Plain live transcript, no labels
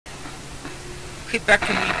Okay, back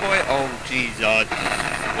to Meat Boy. Oh, Jesus.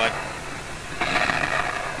 What?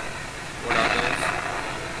 What are those?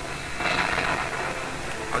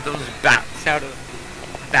 Are those bats out of...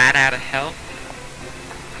 bat out of hell?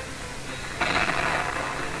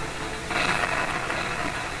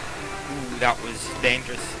 Ooh, that was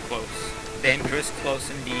dangerous close. Dangerous close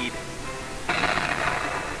indeed.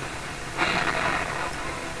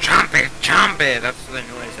 Chomp it! Chomp it! That's the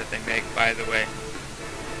noise that they make, by the way.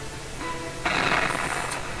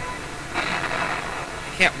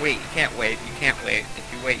 You can't wait, you can't wait, you can't wait.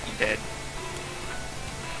 If you wait, you're dead.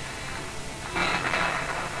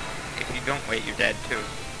 If you don't wait, you're dead too.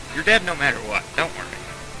 You're dead no matter what, don't worry.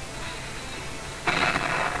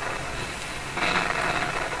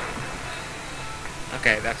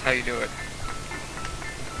 Okay, that's how you do it.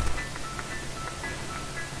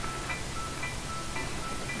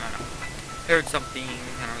 Heard something,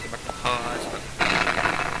 and I was about to pause, but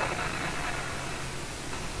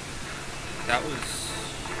that was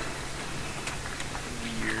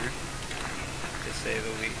weird, to say the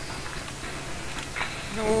least.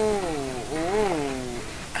 No, oh,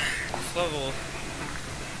 this level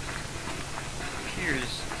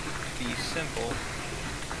appears to be simple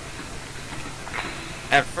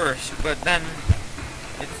at first, but then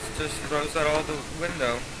it just throws out all the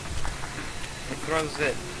window. It throws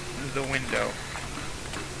it. The window.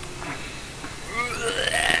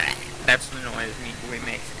 That's the noise Meat Boy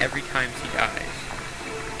makes every time he dies.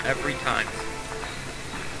 Every time.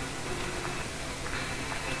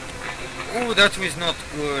 Oh, that was not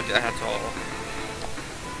good at all.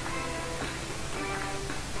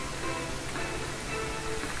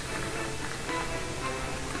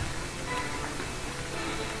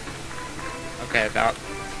 Okay, that...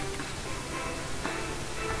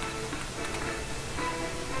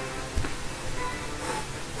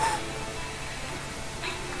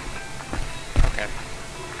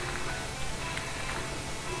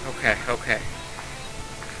 Okay.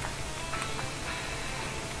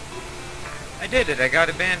 I did it, I got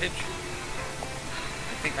a bandage.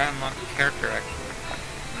 I think I unlocked the character, actually.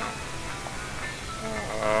 No.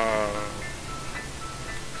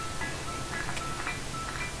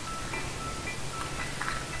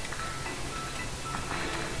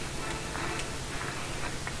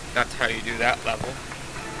 That's how you do that level.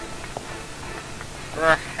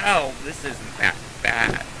 For hell, this isn't that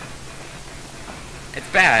bad. It's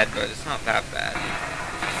bad, but it's not that bad.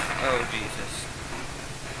 Oh, Jesus.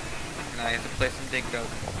 Now I have to play some Dig Dug.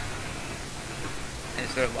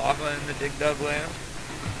 Is there lava in the Dig Dug land?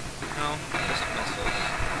 No, just missiles,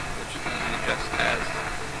 which can be just as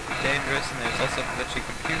dangerous, and there's also glitchy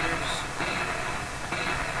computers,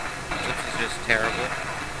 which is just terrible.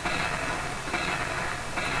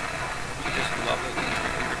 You just love it when the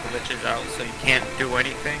computer glitches out so you can't do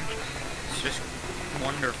anything. It's just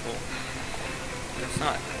wonderful. It's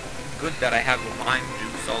not good that I have lime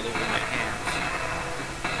juice all over my hands.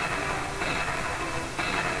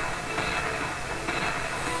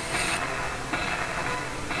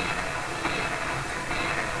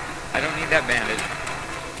 I don't need that bandage.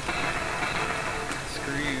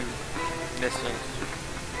 Screw you, missiles.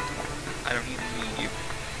 I don't even need you.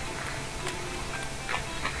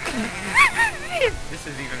 This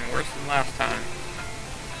is even worse than last time,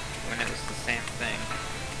 when it was the same thing.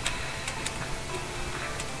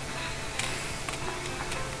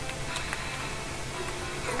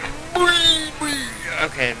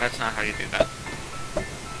 Okay, that's not how you do that.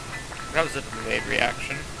 That was a delayed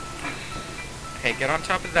reaction. Okay, get on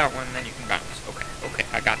top of that one, then you can bounce. Okay,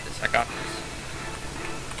 I got this.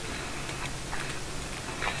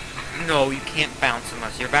 No, you can't bounce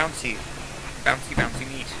unless you're bouncy. Bouncy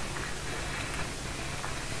meat.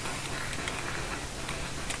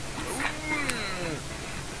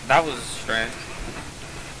 That was strange.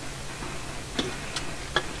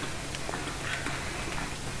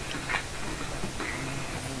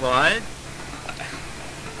 What?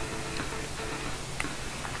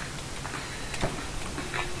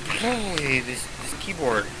 Holy, this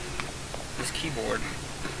keyboard.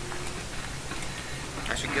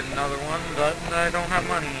 I should get another one, but I don't have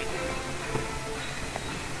money.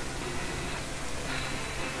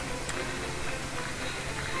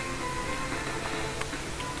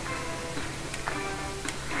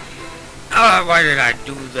 Why did I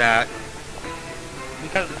do that?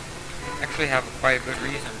 Because I actually have quite a good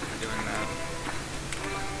reason for doing that.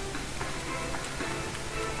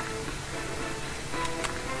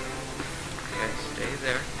 Okay, stay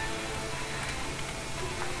there.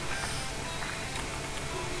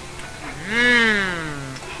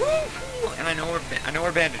 And I know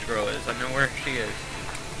where Bandage Girl is. I know where she is.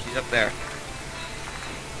 She's up there.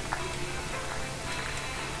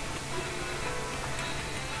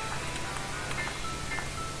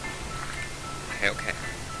 Okay, okay.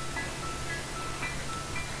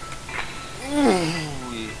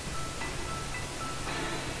 Ooh.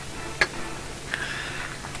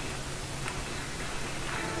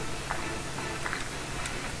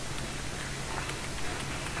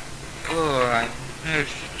 Oh, I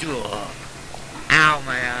missed. Ow,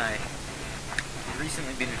 my eye. I've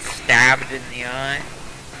recently been stabbed in the eye.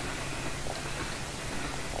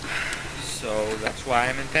 So that's why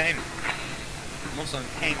I'm in pain. I'm also in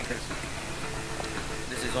pain because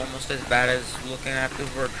this is almost as bad as looking at the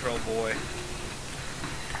Virtual Boy.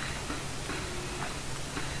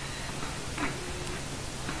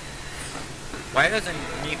 Why doesn't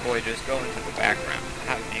Meat Boy just go into the background?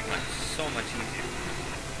 That would make life so much easier.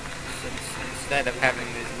 Since instead of having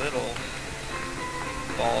these little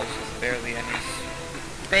balls with barely any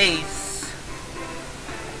space.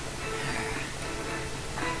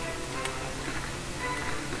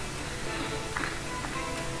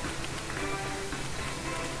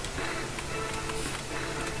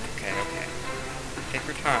 Okay, okay. Take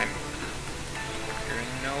your time. You're in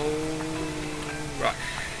no rush.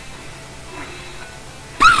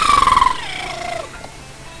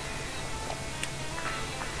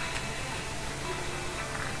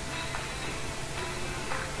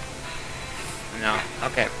 No.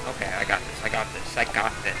 Okay, okay, I got this, I got this, I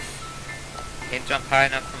got this. Can't jump high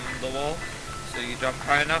enough from the wall, so you jump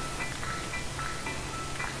high enough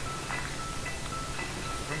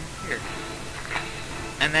from here.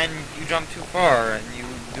 And then you jump too far, and you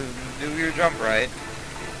do your jump right,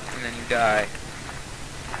 and then you die.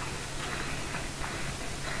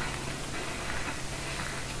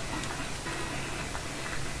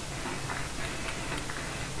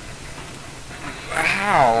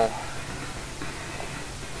 Wow.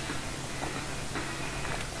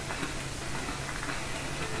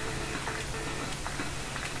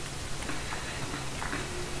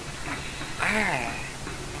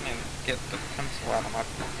 I'm gonna get the pencil out of my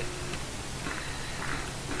pocket.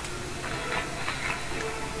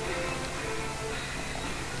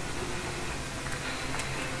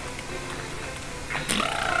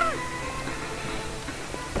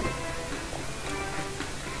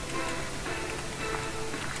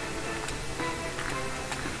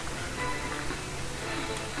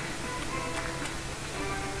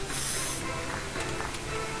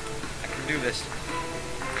 I can do this.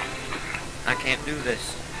 I can't do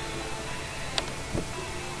this.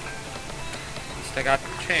 At least I got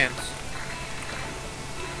the chance.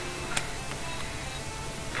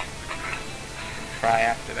 Try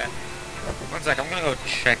after that. One sec, I'm gonna go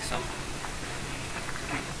check something.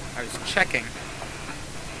 I was checking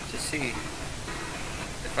to see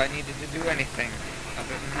if I needed to do anything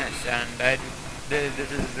other than this, and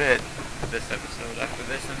this is it for this episode. After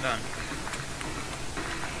this, I'm done.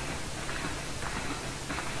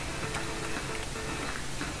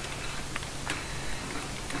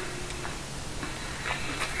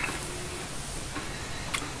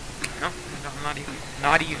 No, not even.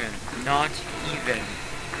 Not even. Not even.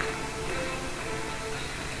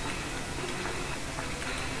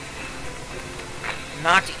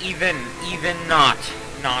 Not even. Even not.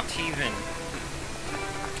 Not even.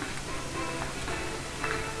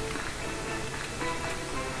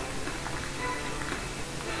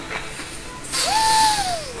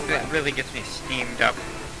 That really gets me steamed up.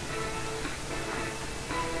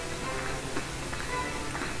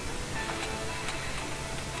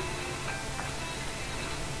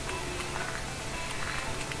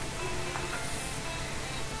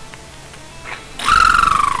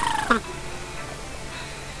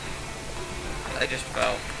 I just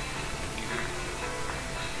fell.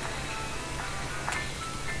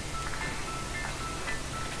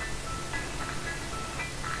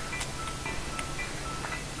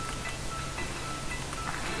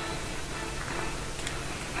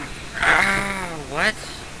 What?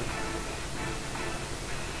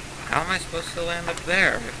 How am I supposed to land up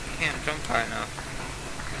there if I can't jump high enough?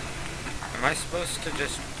 Am I supposed to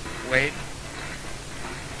just wait?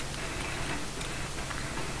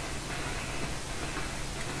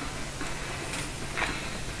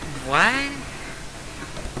 What?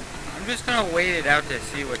 I'm just gonna wait it out to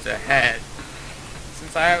see what's ahead,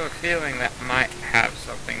 since I have a feeling that might have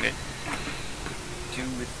something to do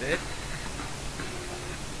with it.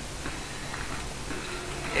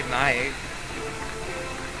 It might.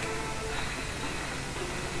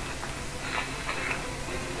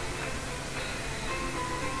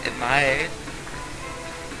 It might.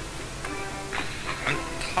 I'm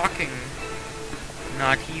talking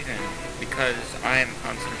not even because I am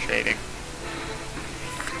concentrating.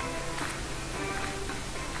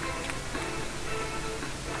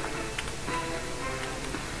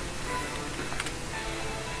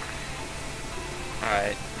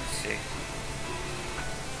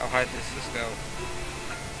 high does this go?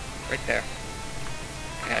 Right there.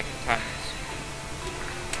 Okay, I can time this.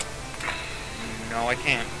 No, I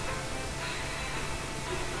can't.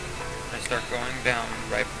 I start going down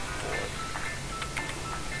right before.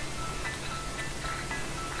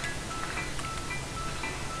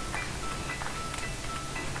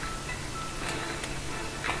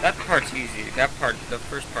 That part's easy. That part, the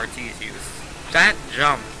first part's easy. That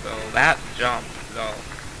jump, though. That jump, though.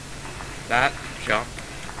 That jump,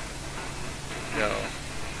 though.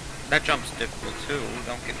 That jump's difficult, too.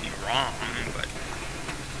 Don't get me wrong, but...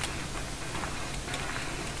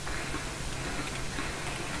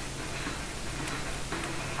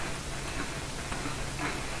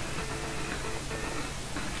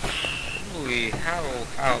 Holy,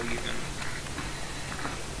 how even?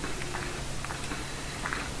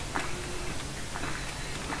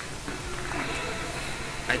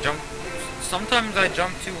 I jump... Sometimes I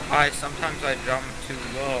jump too high, sometimes I jump too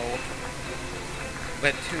low.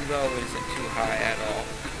 But too low isn't too high at all.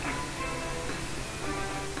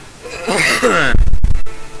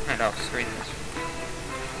 And I'll screen this.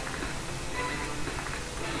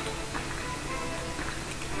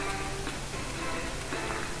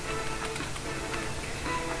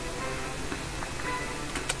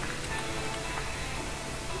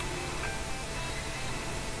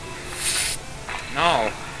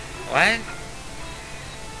 No. What?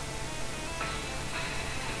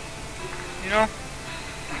 You know,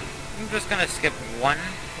 I'm just gonna skip one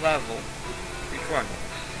level. Which one?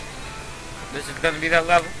 This is gonna be that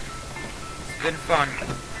level. It's been fun.